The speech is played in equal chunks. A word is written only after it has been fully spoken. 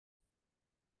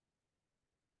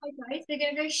Okay, guys, we're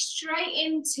going to go straight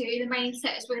into the main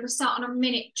set as we're going to start on a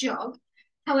minute jog.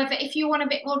 However, if you want a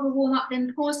bit more of a warm up,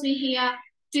 then pause me here,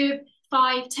 do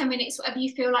 5, 10 minutes, whatever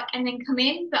you feel like, and then come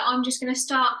in. But I'm just going to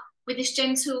start with this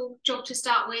gentle jog to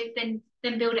start with, then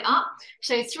build it up.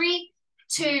 So 3,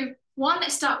 2, 1,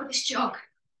 let's start with this jog.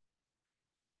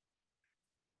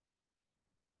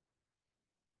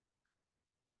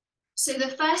 So the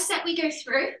first set we go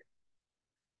through,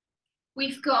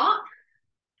 we've got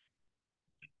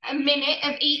a minute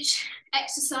of each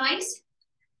exercise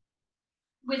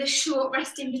with a short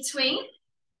rest in between.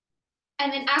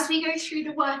 And then as we go through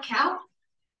the workout,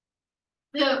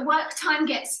 the work time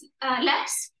gets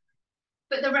less,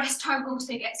 but the rest time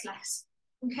also gets less,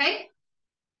 okay?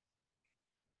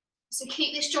 So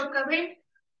keep this jog going.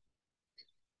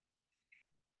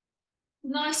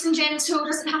 Nice and gentle,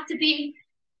 doesn't have to be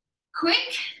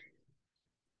quick.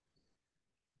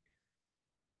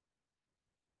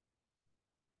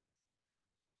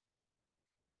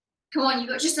 Come on, you've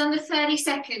got just under 30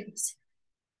 seconds.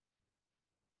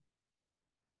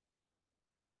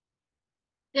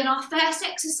 Then our first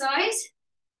exercise,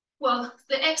 well,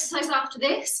 the exercise after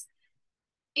this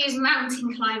is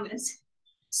mountain climbers.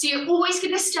 So you're always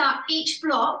going to start each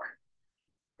block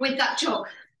with that jog,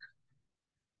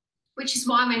 which is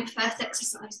why I meant first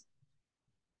exercise.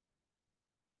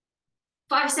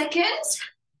 5 seconds.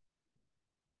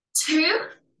 2,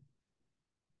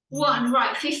 1.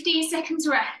 Right, 15 seconds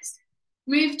rest.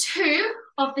 Move 2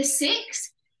 of the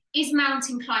 6 is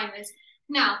mountain climbers.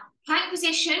 Now, plank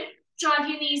position, drive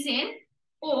your knees in,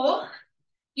 or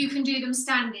you can do them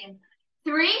standing.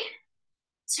 3,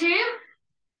 2,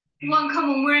 1. Come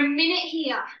on, we're a minute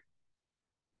here.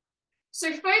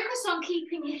 So focus on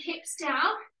keeping your hips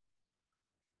down,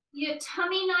 your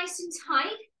tummy nice and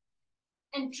tight,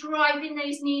 and driving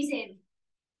those knees in.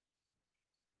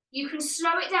 You can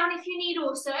slow it down if you need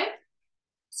also.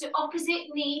 So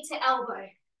opposite knee to elbow.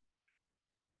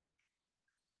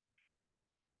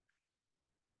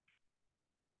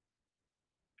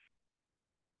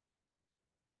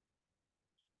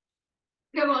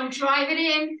 Come on, drive it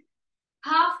in.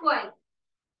 Halfway.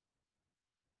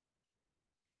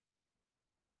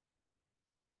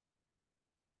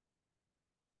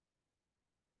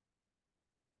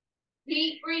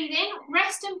 Deep breathe in,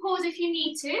 rest and pause if you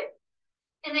need to,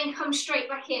 and then come straight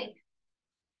back in.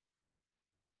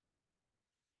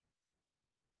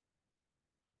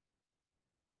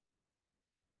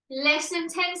 Less than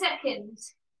 10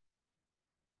 seconds.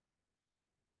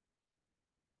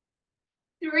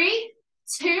 3,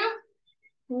 2,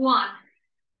 1.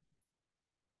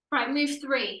 Right, move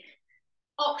 3.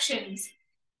 Options.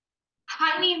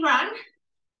 High knee run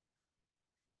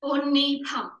or knee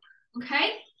pump,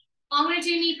 okay? I'm gonna do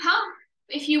knee pump.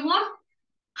 If you want,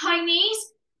 high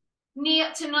knees, knee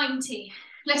up to 90.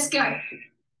 Let's go.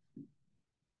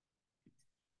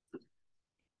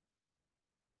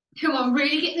 Come on,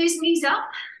 really get those knees up.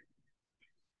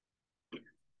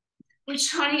 We're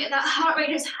trying to get that heart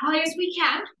rate as high as we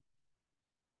can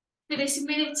for this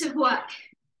minute of work.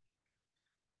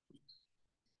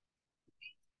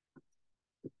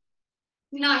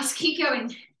 Nice, keep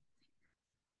going.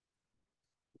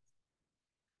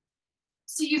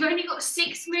 So you've only got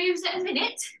 6 moves at a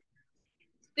minute,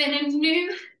 then a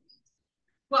new,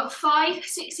 well, 5,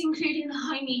 6 including the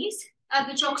high knees,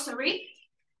 the jog, sorry,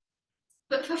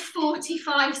 but for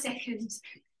 45 seconds,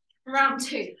 round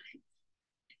 2.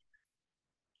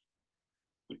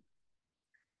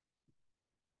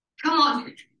 Come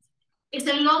on, it's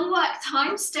a long work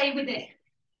time, stay with it.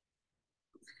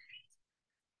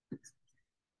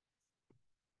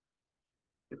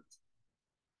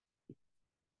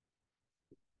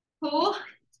 4,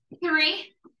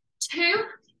 3, 2,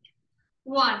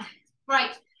 1.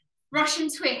 Right, Russian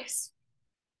twist.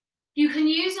 You can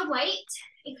use a weight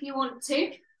if you want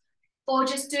to, or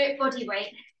just do it body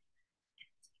weight.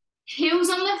 Heels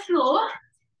on the floor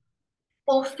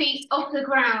or feet off the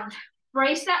ground.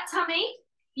 Brace that tummy,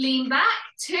 lean back,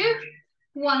 2,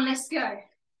 1, let's go.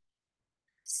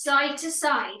 Side to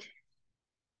side.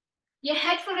 Your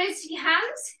head follows your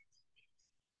hands.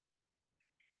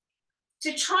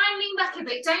 So try and lean back a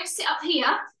bit. Don't sit up here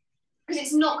because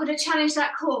it's not going to challenge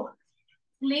that core.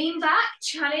 Lean back,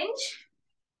 challenge.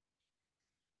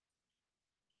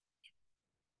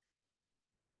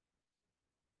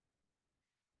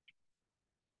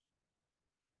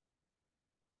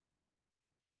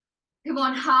 Come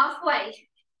on, halfway.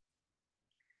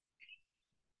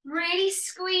 Really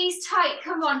squeeze tight,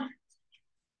 come on.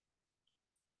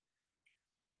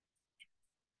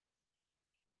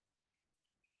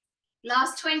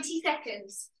 Last 20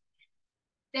 seconds.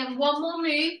 Then one more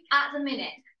move at the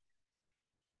minute.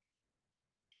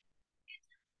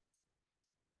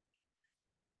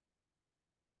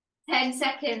 10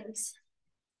 seconds.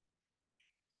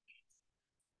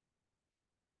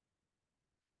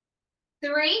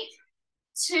 3,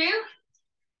 2,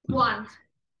 1.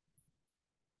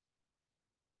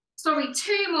 Sorry,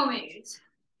 2 more moves.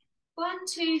 1,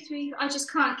 2, 3. I just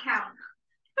can't count.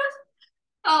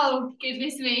 Oh,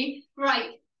 goodness me.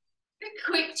 Right.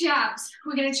 Quick jabs.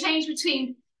 We're going to change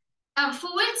between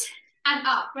forward and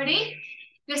up. Ready?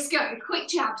 Let's go. Quick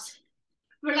jabs.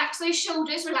 Relax those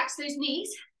shoulders, relax those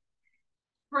knees.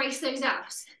 Brace those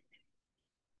abs.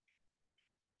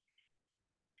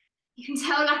 You can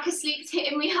tell lack of sleep's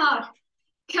hitting me hard.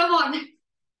 Come on.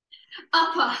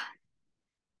 Upper.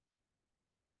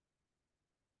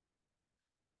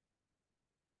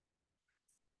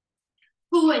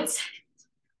 Forwards.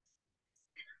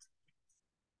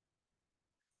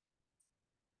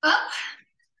 Up.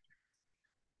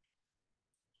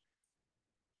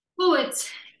 Forwards.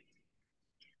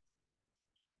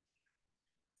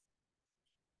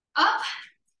 Up.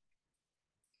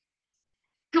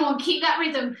 Go on, keep that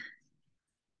rhythm.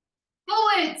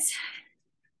 Forwards.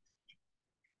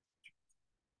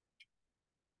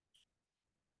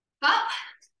 Up.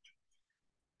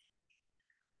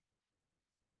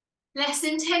 Less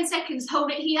than 10 seconds.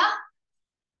 Hold it here.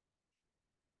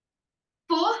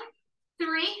 4,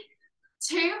 3,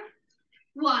 2,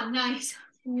 1. Nice.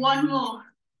 One more.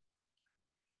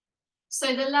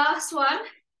 So the last one,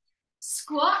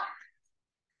 squat,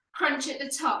 crunch at the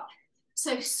top.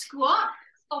 So squat,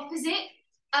 opposite,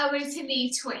 elbow to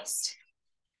knee twist.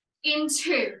 In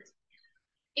 2.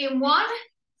 In 1.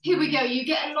 Here we go. You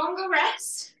get a longer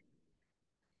rest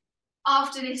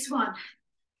after this one.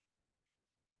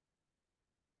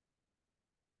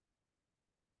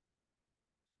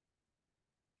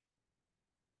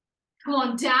 Come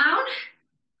on, down,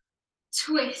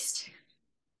 twist.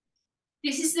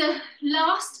 This is the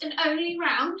last and only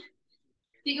round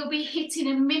that you'll be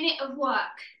hitting a minute of work.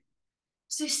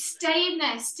 So stay in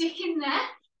there, stick in there,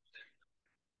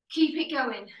 keep it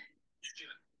going.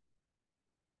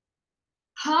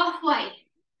 Halfway.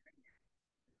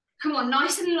 Come on,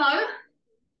 nice and low,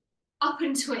 up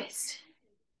and twist.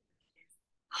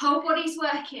 Whole body's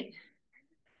working.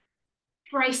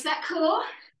 Brace that core.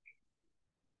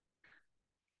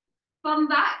 Bum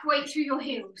back, weight through your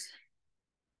heels.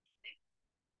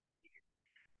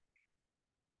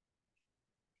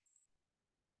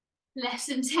 Less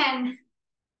than 10.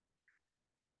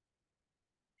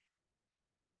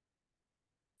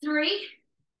 3,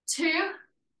 2,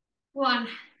 1.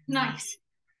 Nice.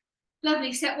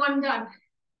 Lovely, set 1 done.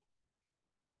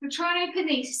 We'll try and open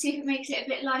these to see if it makes it a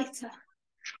bit lighter. I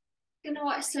don't know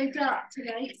why it's so dark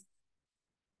today. Is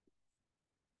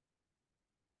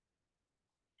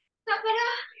that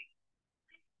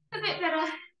better? A bit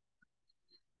better.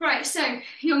 Right, so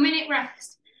your minute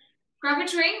rest. Grab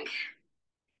a drink.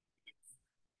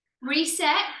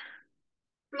 Reset.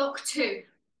 Block 2.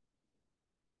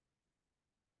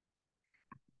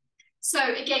 So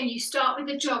again, you start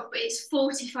with a jog, but it's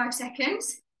 45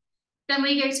 seconds. Then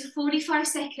we go to 45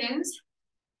 seconds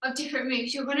of different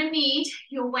moves. You're gonna need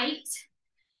your weight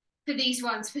for these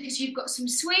ones because you've got some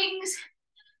swings,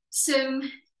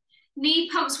 some knee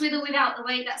pumps with or without the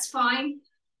weight, that's fine,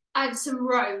 and some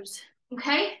rows,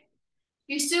 okay?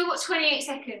 You've still got 28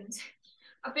 seconds.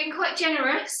 I've been quite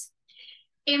generous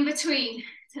in between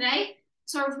today,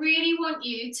 so I really want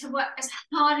you to work as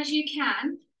hard as you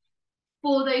can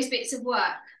for those bits of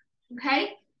work,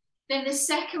 okay? Then the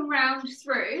second round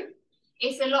through,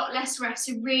 it's a lot less rest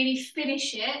to really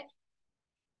finish it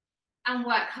and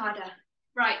work harder.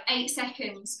 Right, 8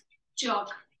 seconds, jog.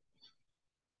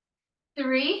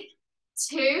 3,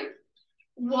 2,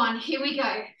 1, here we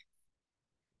go.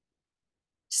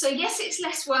 So yes, it's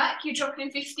less work, you're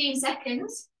dropping 15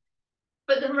 seconds,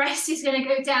 but the rest is gonna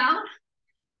go down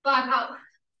by about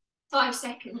 5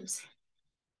 seconds.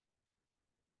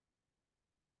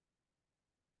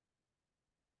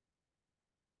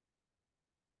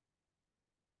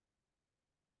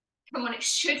 Come on, it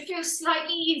should feel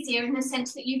slightly easier in the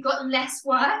sense that you've got less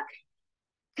work,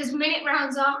 because minute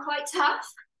rounds are quite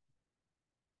tough.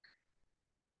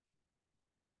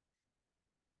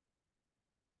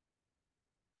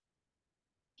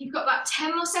 You've got about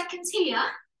 10 more seconds here,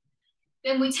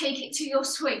 then we take it to your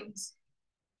swings.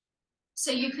 So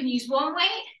you can use 1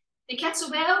 weight, the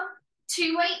kettlebell,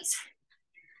 2 weights,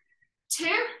 2,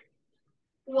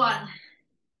 1.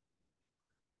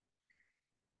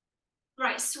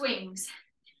 Right, swings.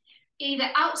 Either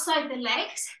outside the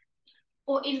legs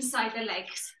or inside the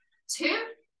legs. 2,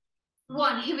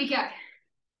 1, here we go.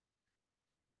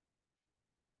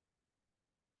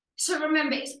 So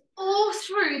remember, it's all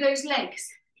through those legs.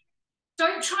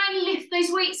 Don't try and lift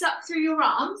those weights up through your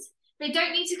arms. They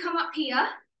don't need to come up here.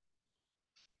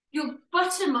 Your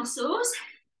button muscles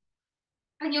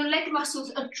and your leg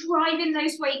muscles are driving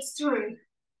those weights through.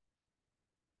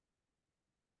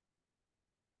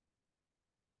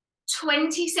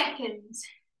 20 seconds.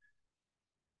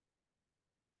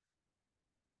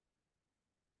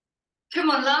 Come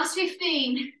on, last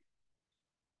 15.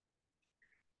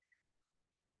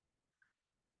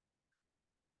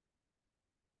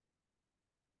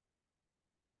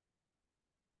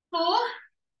 4,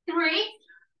 3,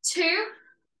 2,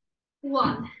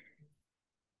 1.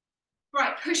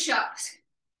 Right, push-ups.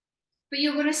 But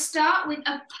you're going to start with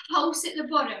a pulse at the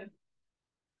bottom.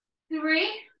 3,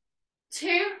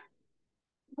 2,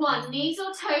 1. Knees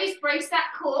or toes, brace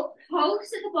that core.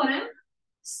 Pulse at the bottom,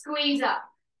 squeeze up.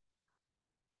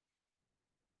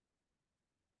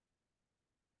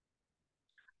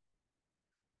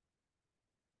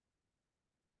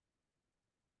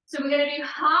 So we're going to do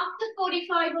half the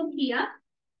 45 on here,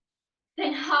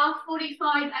 then half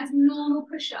 45 as normal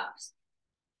push-ups.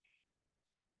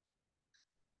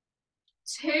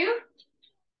 2,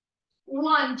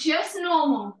 1, just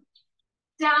normal.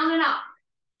 Down and up.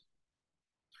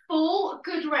 4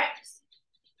 good reps.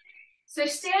 So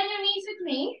stay on your knees with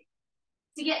me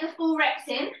to get the full reps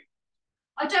in.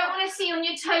 I don't want to see you on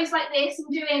your toes like this and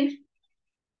doing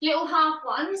little half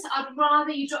ones. I'd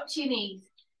rather you drop to your knees.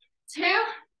 2,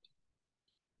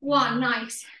 1,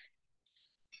 nice.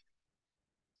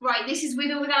 Right, this is with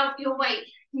or without your weight,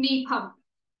 knee pump.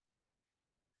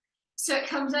 So it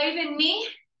comes over, knee,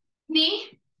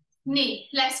 knee, knee.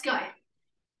 Let's go.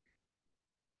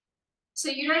 So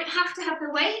you don't have to have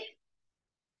the weight,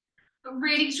 but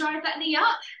really drive that knee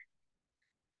up.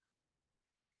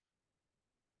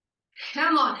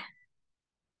 Come on.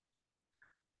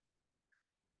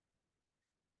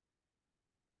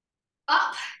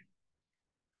 Up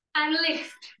and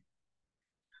lift.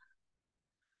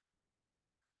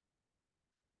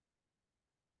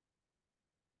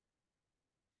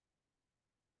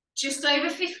 Just over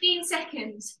 15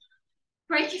 seconds.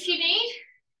 Break if you need,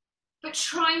 but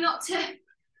try not to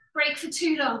break for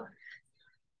too long.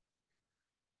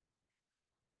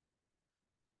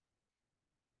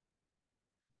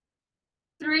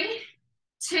 3,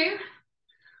 2,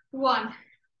 1.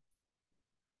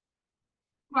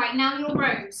 Right, now your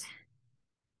rows.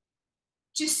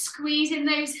 Just squeezing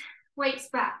those weights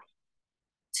back.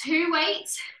 2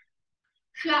 weights,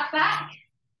 flat back.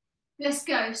 Let's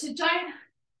go. So don't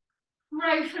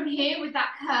row from here with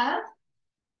that curve.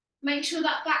 Make sure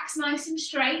that back's nice and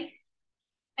straight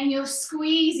and you're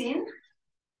squeezing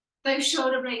those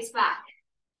shoulder blades back.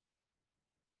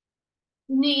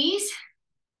 Knees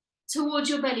towards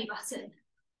your belly button.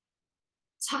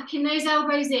 Tucking those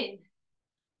elbows in.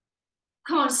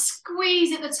 Come on,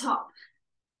 squeeze at the top.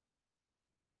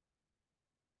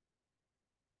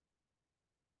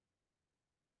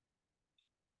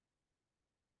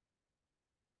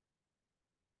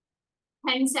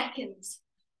 Ten seconds.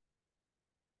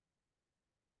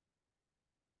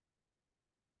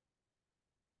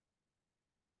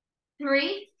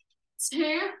 3,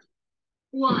 2,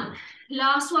 1.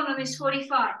 Last one on this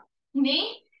 45.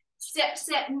 Knee, step,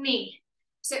 step, knee.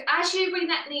 So as you bring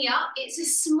that knee up, it's a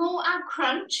small ab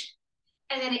crunch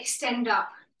and then extend up.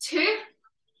 2,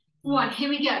 1. Here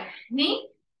we go. Knee,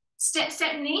 step,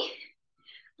 step, knee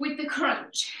with the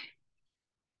crunch.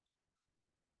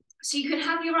 So you can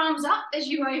have your arms up as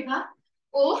you over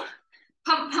or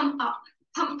pump, pump up,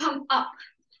 pump, pump up.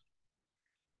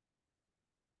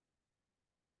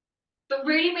 But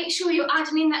really make sure you're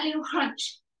adding in that little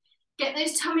crunch. Get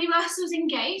those tummy muscles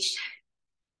engaged.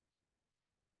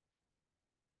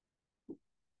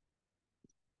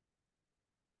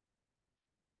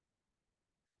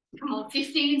 Come on,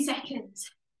 15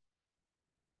 seconds.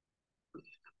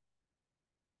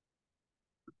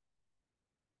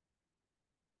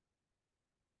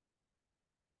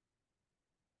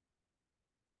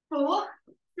 4,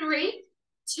 3,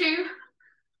 2,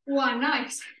 1.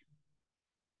 Nice.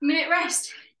 Minute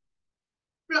rest.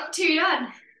 Block 2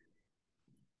 done.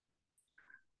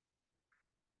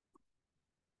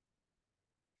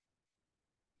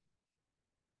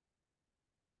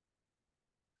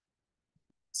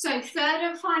 So third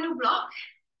and final block.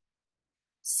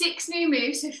 6 new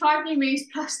moves, so 5 new moves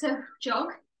plus the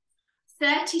jog.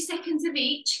 30 seconds of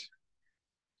each,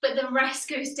 but the rest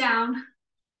goes down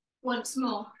once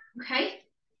more, okay?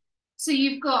 So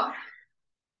you've got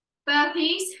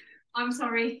burpees,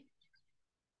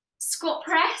 squat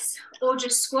press or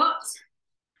just squats,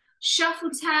 shuffle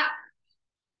tap,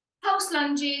 pulse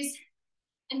lunges,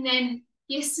 and then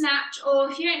your snatch,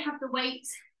 or if you don't have the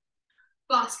weights,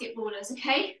 basketballers,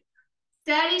 okay?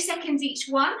 30 seconds each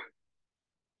one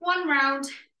round,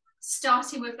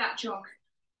 starting with that jog.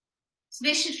 So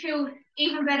this should feel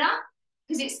even better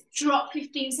because it's dropped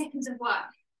 15 seconds of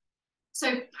work.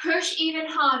 So push even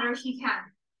harder if you can.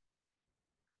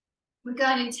 We're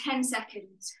going in 10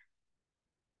 seconds.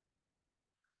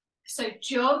 So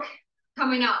jog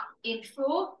coming up in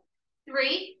 4,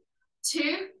 3,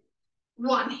 2,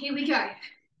 1. Here we go.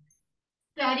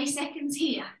 30 seconds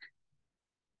here.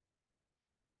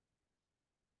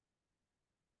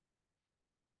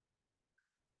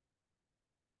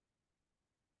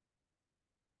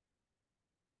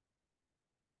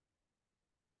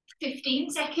 "15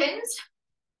 seconds.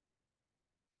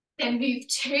 Then move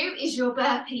 2 is your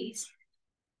burpees.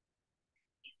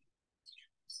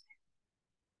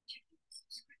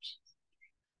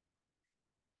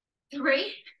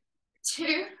 Three,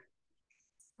 2,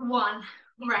 1.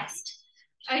 Rest.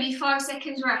 Only 5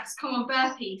 seconds rest. Come on,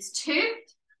 burpees. 2,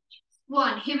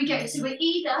 1. Here we go. So we're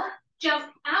either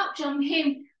jump out, jump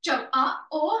in, jump up,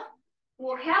 or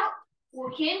walk out,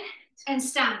 walk in, and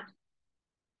stand.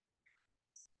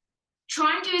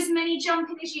 Try and do as many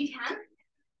jumping as you can.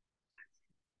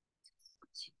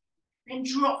 Then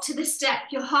drop to the step.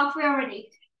 You're halfway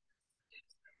already.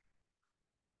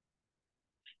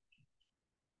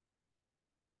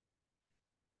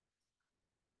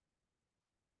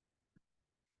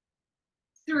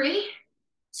 3,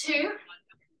 2,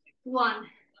 1.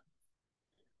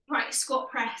 Right, squat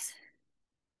press.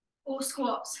 All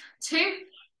squats. 2,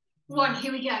 1.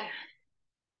 Here we go.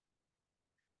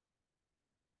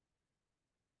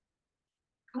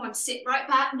 Come on, sit right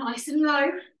back, nice and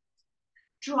low.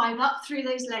 Drive up through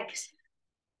those legs.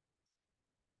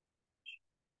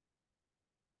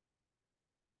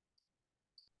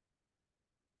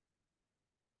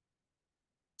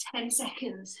 10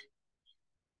 seconds.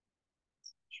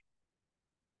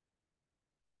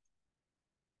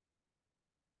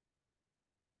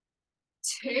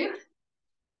 2,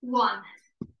 1.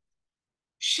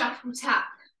 Shuffle tap.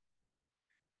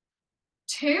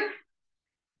 2,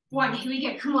 1. Here we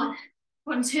go. Come on.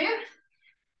 1, 2.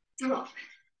 Drop.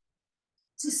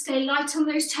 So stay light on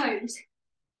those toes.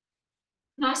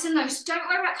 Nice and low. So don't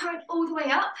worry about coming all the way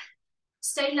up.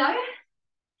 Stay low.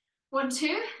 1,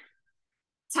 2.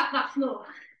 Tap that floor.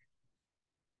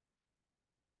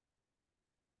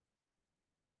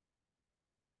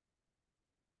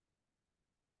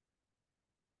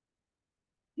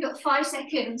 You've got 5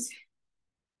 seconds.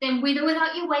 Then with or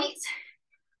without your weight,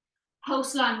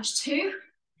 pulse lunge. 2,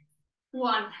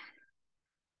 1.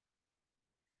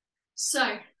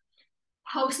 So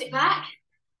pulse it back.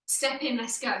 Step in.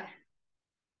 Let's go.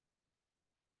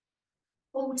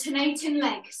 Alternating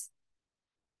legs.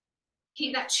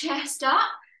 Keep that chest up.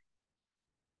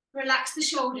 Relax the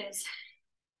shoulders.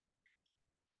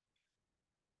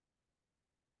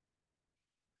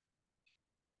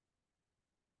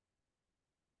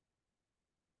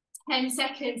 10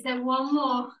 seconds, then 1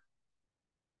 more.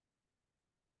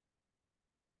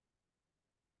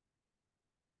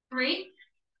 3,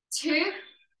 2,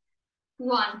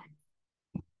 1.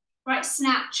 Right,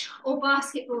 snatch or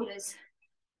basketballers.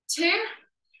 2,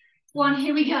 1,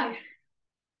 here we go.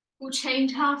 We'll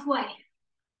change halfway.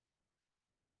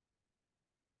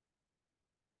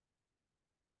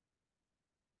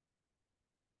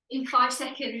 In 5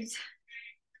 seconds.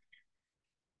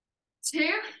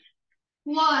 2,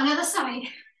 1, other side.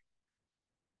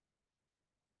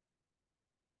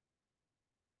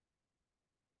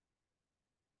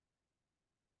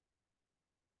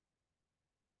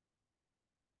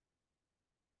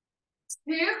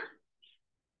 2,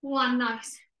 1,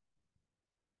 nice.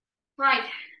 Right.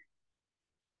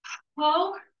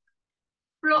 Whole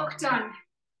block done.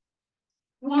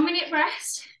 1 minute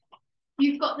rest.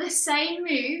 You've got the same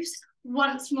moves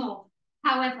once more.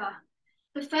 However,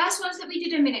 the first ones that we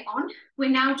did a minute on, we're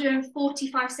now doing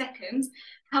 45 seconds.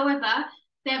 However,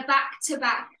 they're back to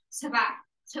back to back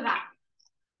to back.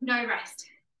 No rest.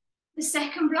 The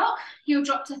second block, you'll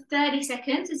drop to 30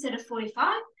 seconds instead of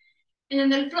 45. And then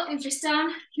the block we've just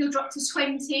done, you'll drop to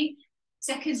 20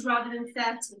 seconds rather than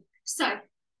 30. So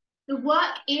the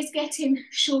work is getting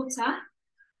shorter,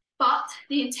 but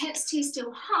the intensity is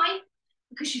still high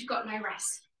because you've got no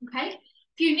rest, okay?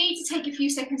 If you need to take a few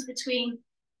seconds between,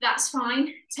 that's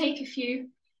fine. Take a few,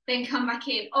 then come back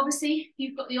in. Obviously,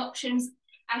 you've got the options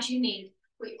as you need.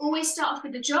 We always start off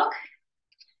with the jog,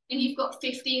 and you've got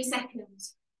 15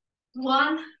 seconds.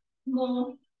 1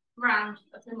 more round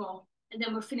of them all, and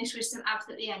then we'll finish with some abs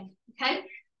at the end, okay?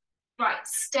 Right,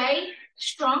 stay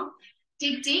strong,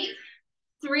 dig deep.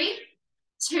 3,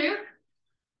 2,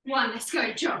 1, let's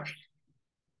go, jog.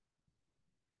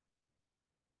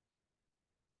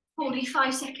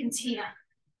 45 seconds here.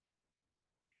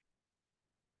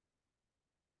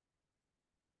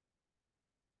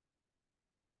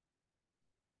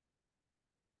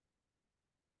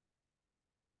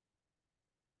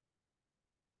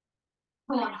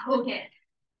 Come on, hold it.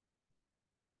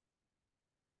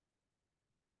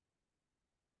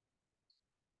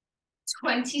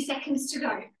 20 seconds to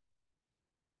go.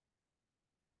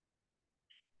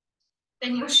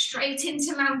 Then you're straight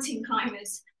into mountain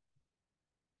climbers.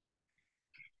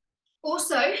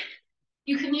 Also,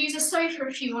 you can use a sofa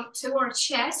if you want to, or a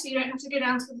chair, so you don't have to go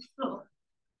down to the floor.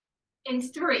 In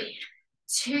 3,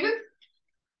 2,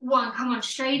 1, come on,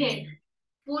 straight in.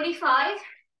 45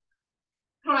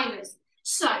 climbers.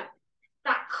 So,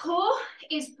 that core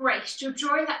is braced. You're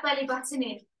drawing that belly button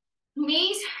in.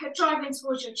 Knees are driving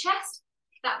towards your chest.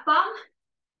 That bum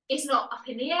is not up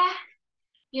in the air.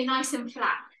 You're nice and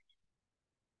flat.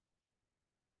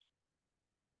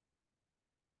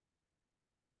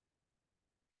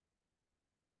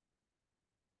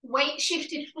 Weight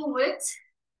shifted forwards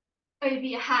over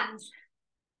your hands.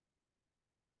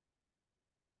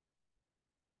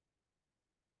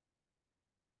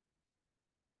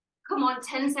 Come on,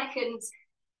 10 seconds.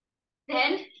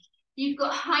 Then you've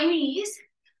got high knees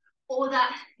or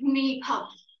that knee pump.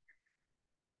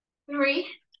 3,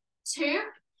 2,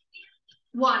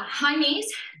 1. High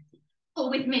knees or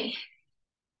with me.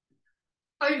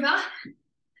 Over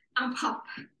and pump.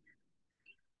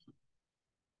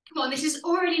 Come on, this is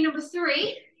already number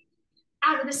 3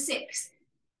 out of the 6.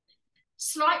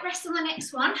 Slight rest on the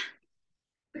next one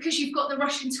because you've got the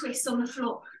Russian twist on the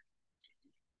floor.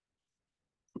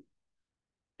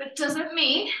 But doesn't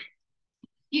mean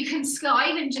you can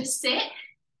skive and just sit.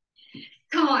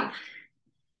 Come on.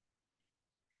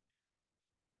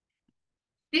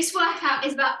 This workout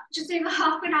is about just over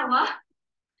half an hour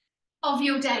of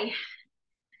your day.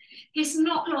 It's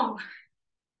not long.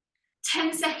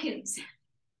 10 seconds.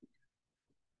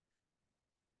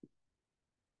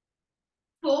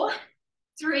 4,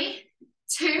 3,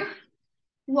 2,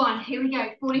 1. Here we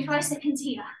go. 45 seconds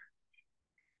here.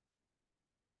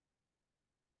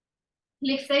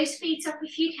 Lift those feet up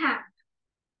if you can.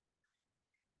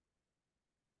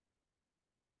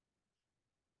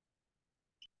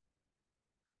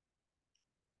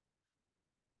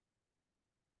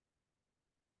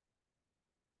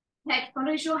 Leg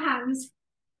follows your hands.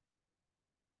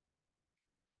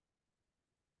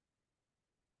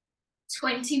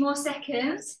 20 more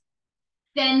seconds.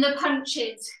 Then the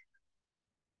punches.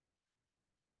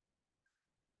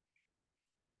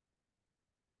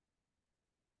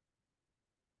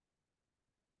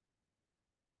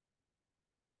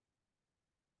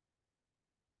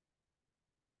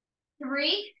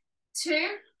 Three, 2,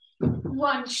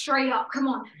 1. Straight up. Come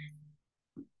on.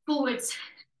 Forwards.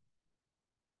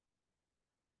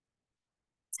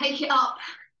 Take it up.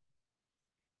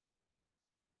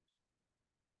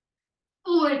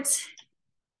 Forwards.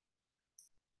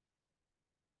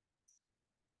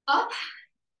 Up.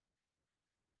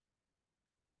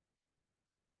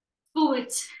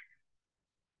 Forwards.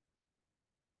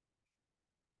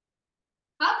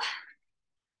 Up.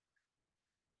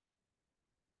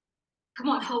 Come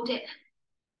on, hold it.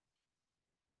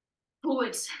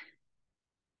 Forwards.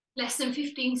 Less than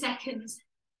 15 seconds.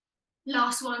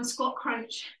 Last one, squat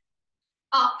crunch.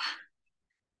 Up.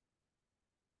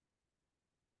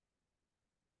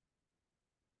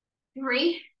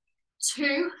 Three,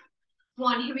 2,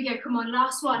 1. Here we go. Come on,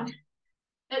 last one.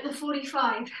 At the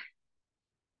 45.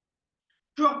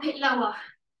 Drop it lower.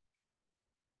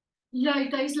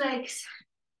 Load those legs.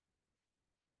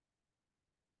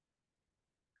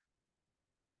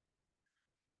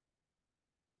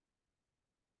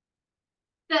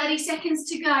 "30 seconds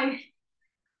to go."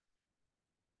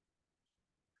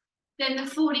 Then the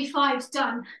 45's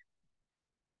done.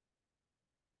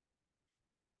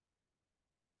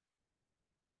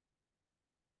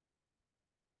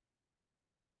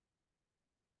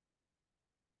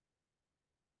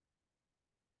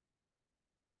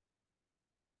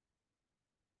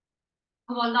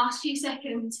 Come on, last few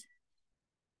seconds.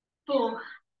 4,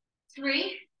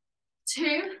 3,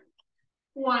 2,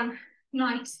 1.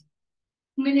 Nice.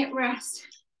 Minute rest.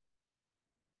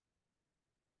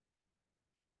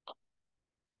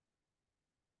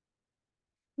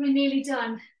 We're nearly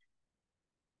done.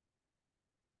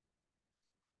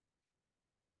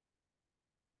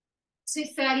 So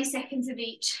 30 seconds of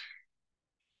each.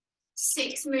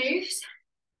 6 moves.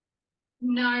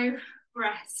 No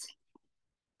rest.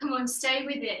 Come on, stay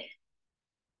with it.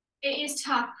 It is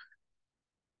tough.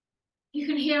 You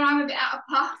can hear I'm a bit out of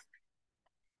puff.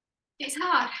 It's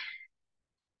hard.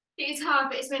 It is hard,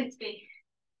 but it's meant to be.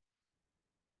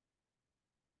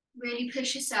 Really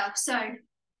push yourself. So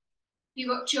you've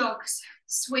got jogs,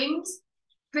 swings,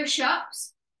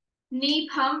 push-ups, knee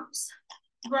pumps,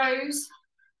 rows,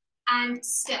 and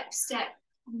step, step,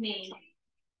 knee.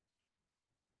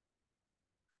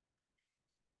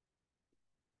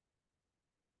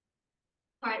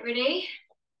 Right, ready?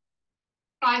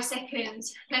 5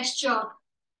 seconds. Let's jog.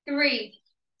 3,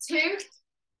 2,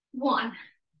 1.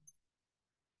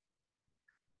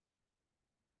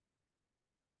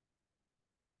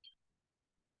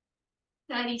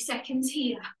 30 seconds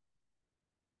here.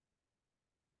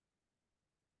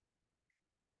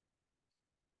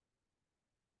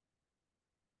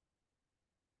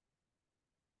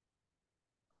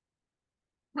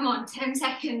 Come on, 10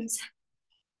 seconds.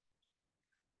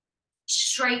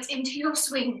 Straight into your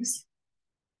swings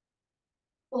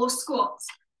or squats.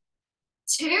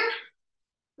 2,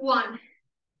 1.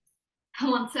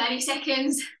 Come on, 30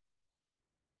 seconds.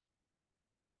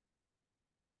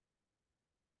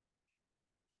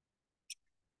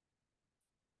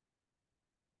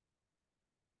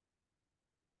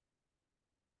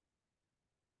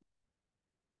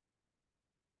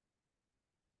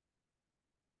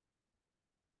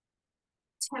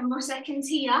 10 more seconds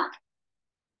here.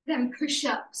 Then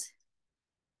push-ups.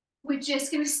 We're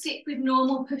just going to stick with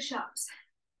normal push-ups.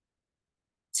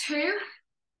 2,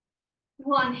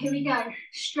 1. Here we go.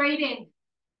 Straight in.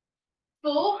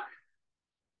 4.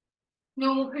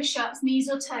 Normal push-ups, knees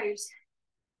or toes.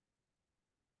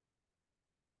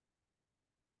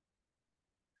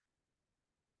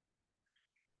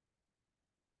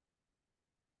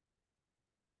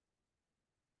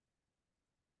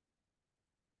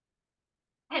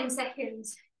 10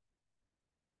 seconds.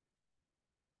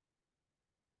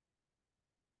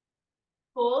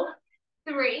 4,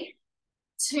 3,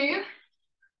 2,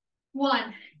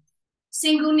 1.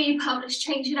 Single knee pump, let's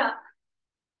change it up.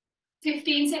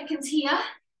 15 seconds here,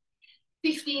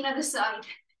 15 other side.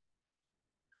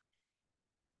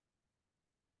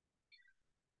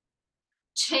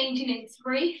 Changing in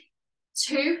 3,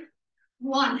 2,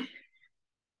 1.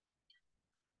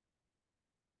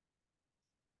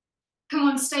 Come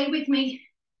on, stay with me.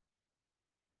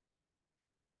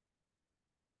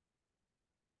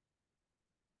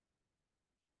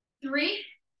 3,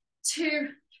 2,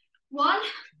 1.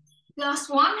 Last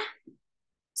one.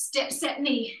 Step, step,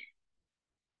 knee.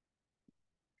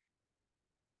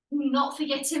 Not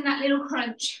forgetting that little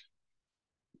crunch.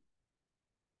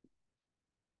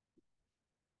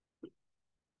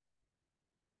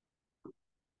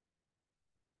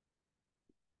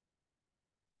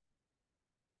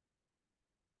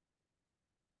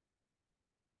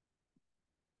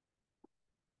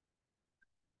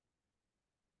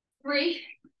 3,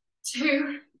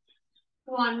 2,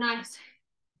 1. Nice.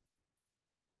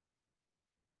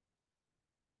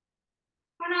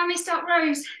 Oh no, I missed out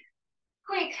rows.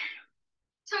 Quick.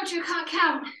 Told you I can't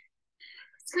count.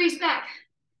 Squeeze back.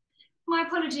 My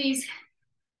apologies.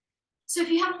 So if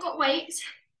you haven't got weights,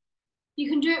 you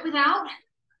can do it without,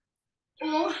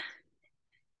 or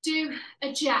do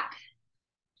a jack.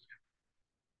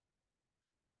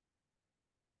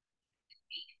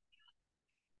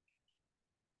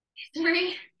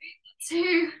 3,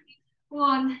 2,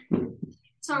 1.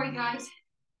 Sorry, guys.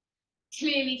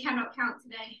 Clearly cannot count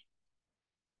today.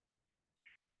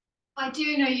 I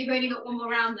do know you've only got one more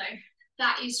round, though.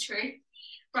 That is true.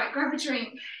 Right, grab a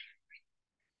drink.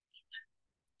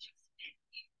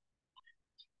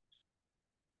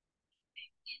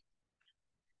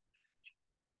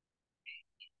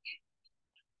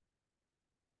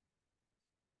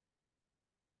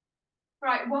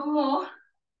 Right, one more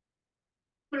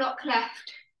block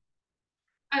left.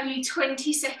 Only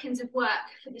 20 seconds of work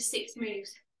for the 6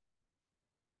 moves.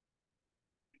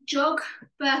 Jog,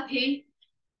 burpee,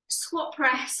 squat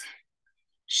press,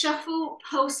 shuffle,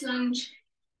 pulse lunge,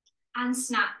 and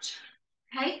snatch.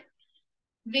 Okay?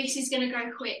 This is going to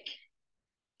go quick.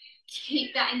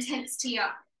 Keep that intensity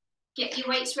up. Get your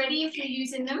weights ready if you're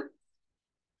using them.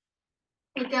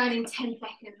 We're going in 10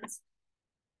 seconds.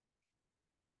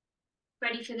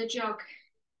 Ready for the jog.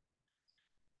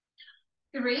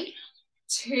 3,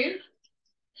 2,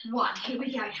 1. Here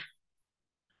we go.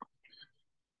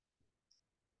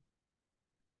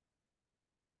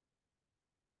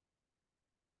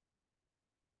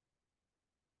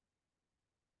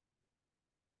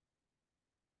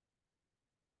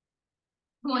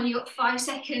 Come on, you got 5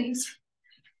 seconds.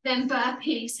 Then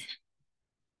burpees.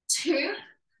 2,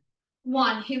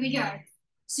 1. Here we go.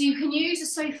 So you can use the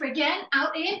sofa again,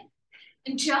 out here,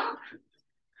 and jump,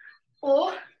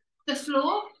 or the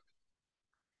floor,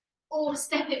 or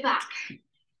step it back.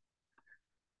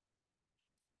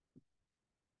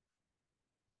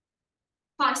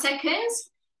 5 seconds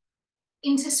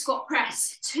into squat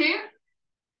press. 2,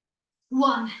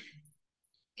 1.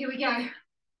 Here we go.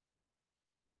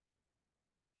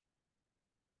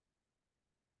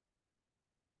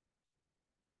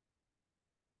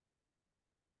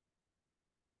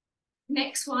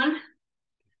 Next one,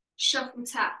 shuffle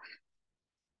tap.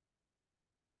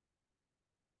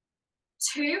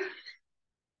 2,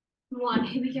 1.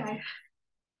 Here we go.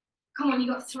 Come on, you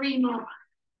got 3 more.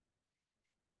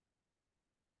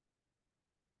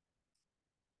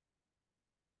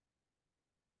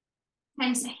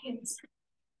 10 seconds.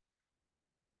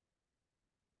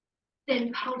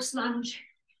 Then pulse lunge.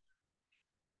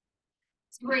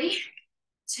 3,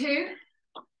 2,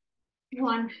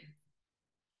 1.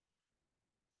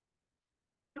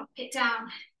 Drop it down.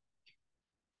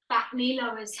 Back knee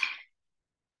lowers.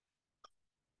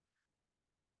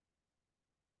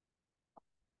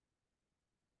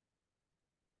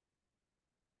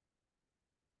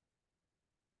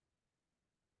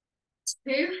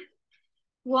 2,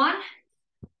 1.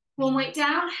 One weight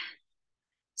down.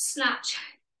 Snatch.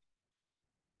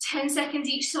 10 seconds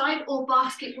each side or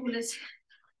basketballers.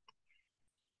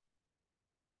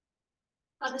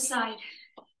 Other side.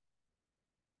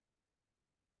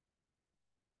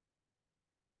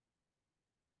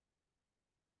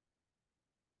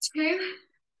 2,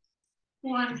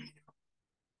 1.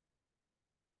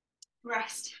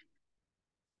 Rest.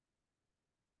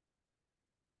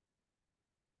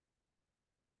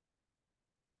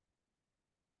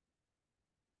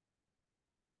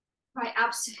 Right,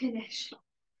 abs to finish.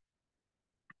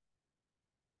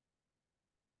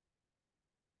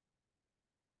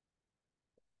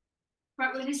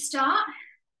 Right, we're going to start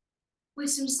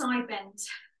with some side bends.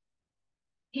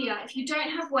 Here, if you don't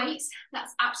have weights,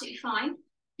 that's absolutely fine.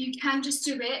 You can just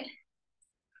do it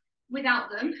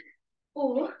without them,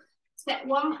 or step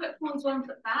 1 foot forwards, 1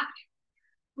 foot back,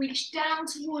 reach down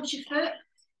towards your foot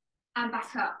and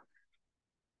back up.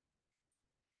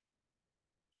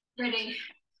 Ready?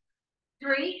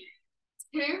 3,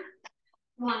 2,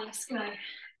 1, let's go.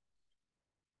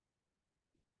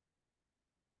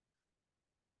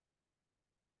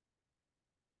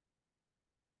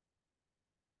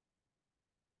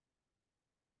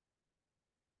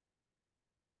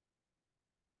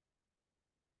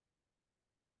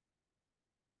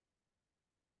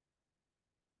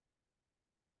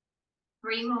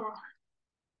 Three more.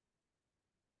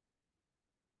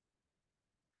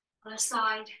 Other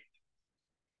side.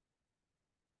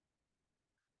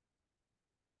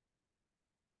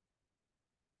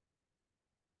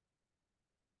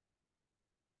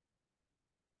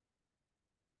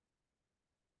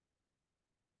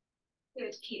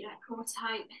 Good, keep that core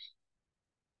tight.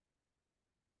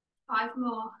 5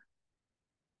 more.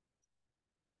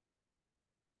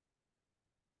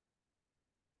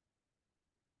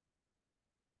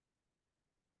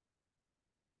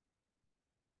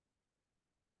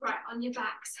 Right, on your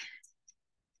backs.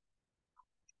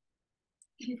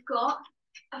 You've got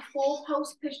a 4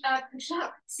 pulse push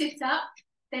up, sit up,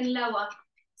 then lower.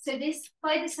 So this,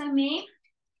 by this I mean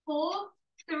 4,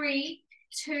 3,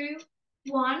 2,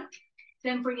 1,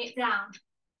 then bring it down.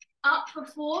 Up for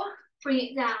 4, bring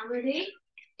it down. Ready?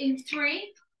 In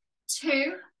 3,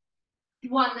 2,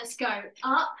 1, let's go.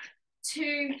 Up,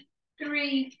 2,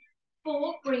 3,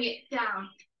 4, bring it down.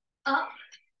 Up,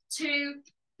 2,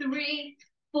 3,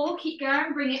 4, keep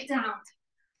going, bring it down.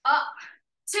 Up,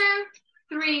 2,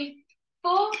 3,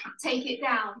 4, take it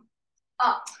down.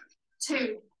 Up,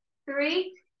 2,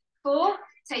 3, 4,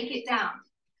 take it down.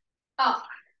 Up,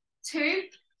 2,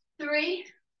 3,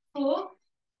 4,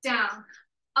 down.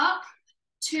 Up,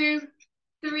 2,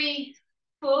 3,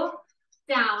 4,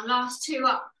 down. Last 2,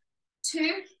 up.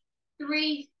 2,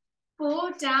 3,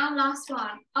 4, down. Last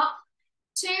one. Up,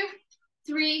 2,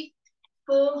 3,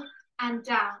 4, and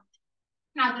down.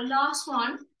 Now the last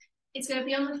one is going to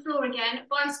be on the floor again,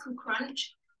 bicycle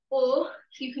crunch, or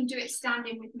you can do it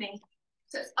standing with me.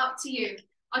 So it's up to you.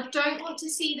 I don't want to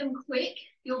see them quick.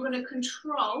 You're going to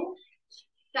control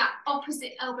that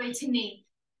opposite elbow to knee.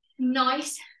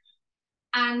 Nice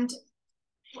and,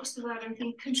 what's the word I'm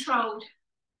thinking? Controlled.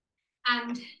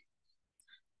 And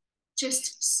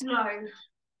just slow.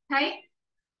 Okay?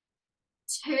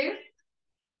 2,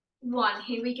 1,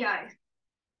 here we go.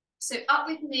 So up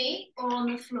with me or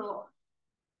on the floor.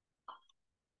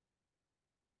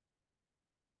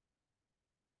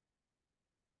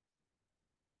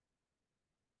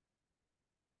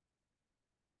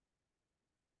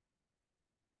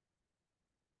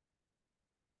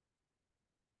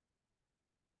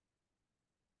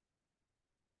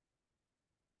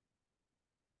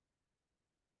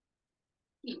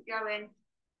 Keep going.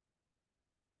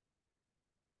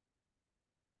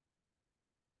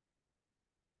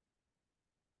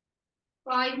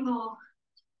 5 more.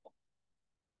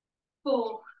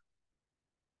 4,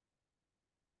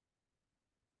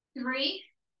 3,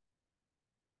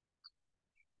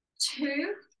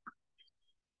 2,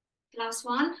 last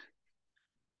one.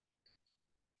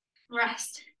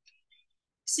 Rest.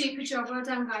 Super job, well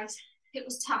done guys. It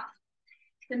was tough.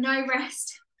 The no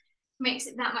rest makes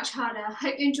it that much harder.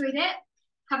 Hope you enjoyed it.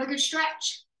 Have a good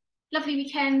stretch. Lovely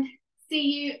weekend. See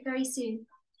you very soon.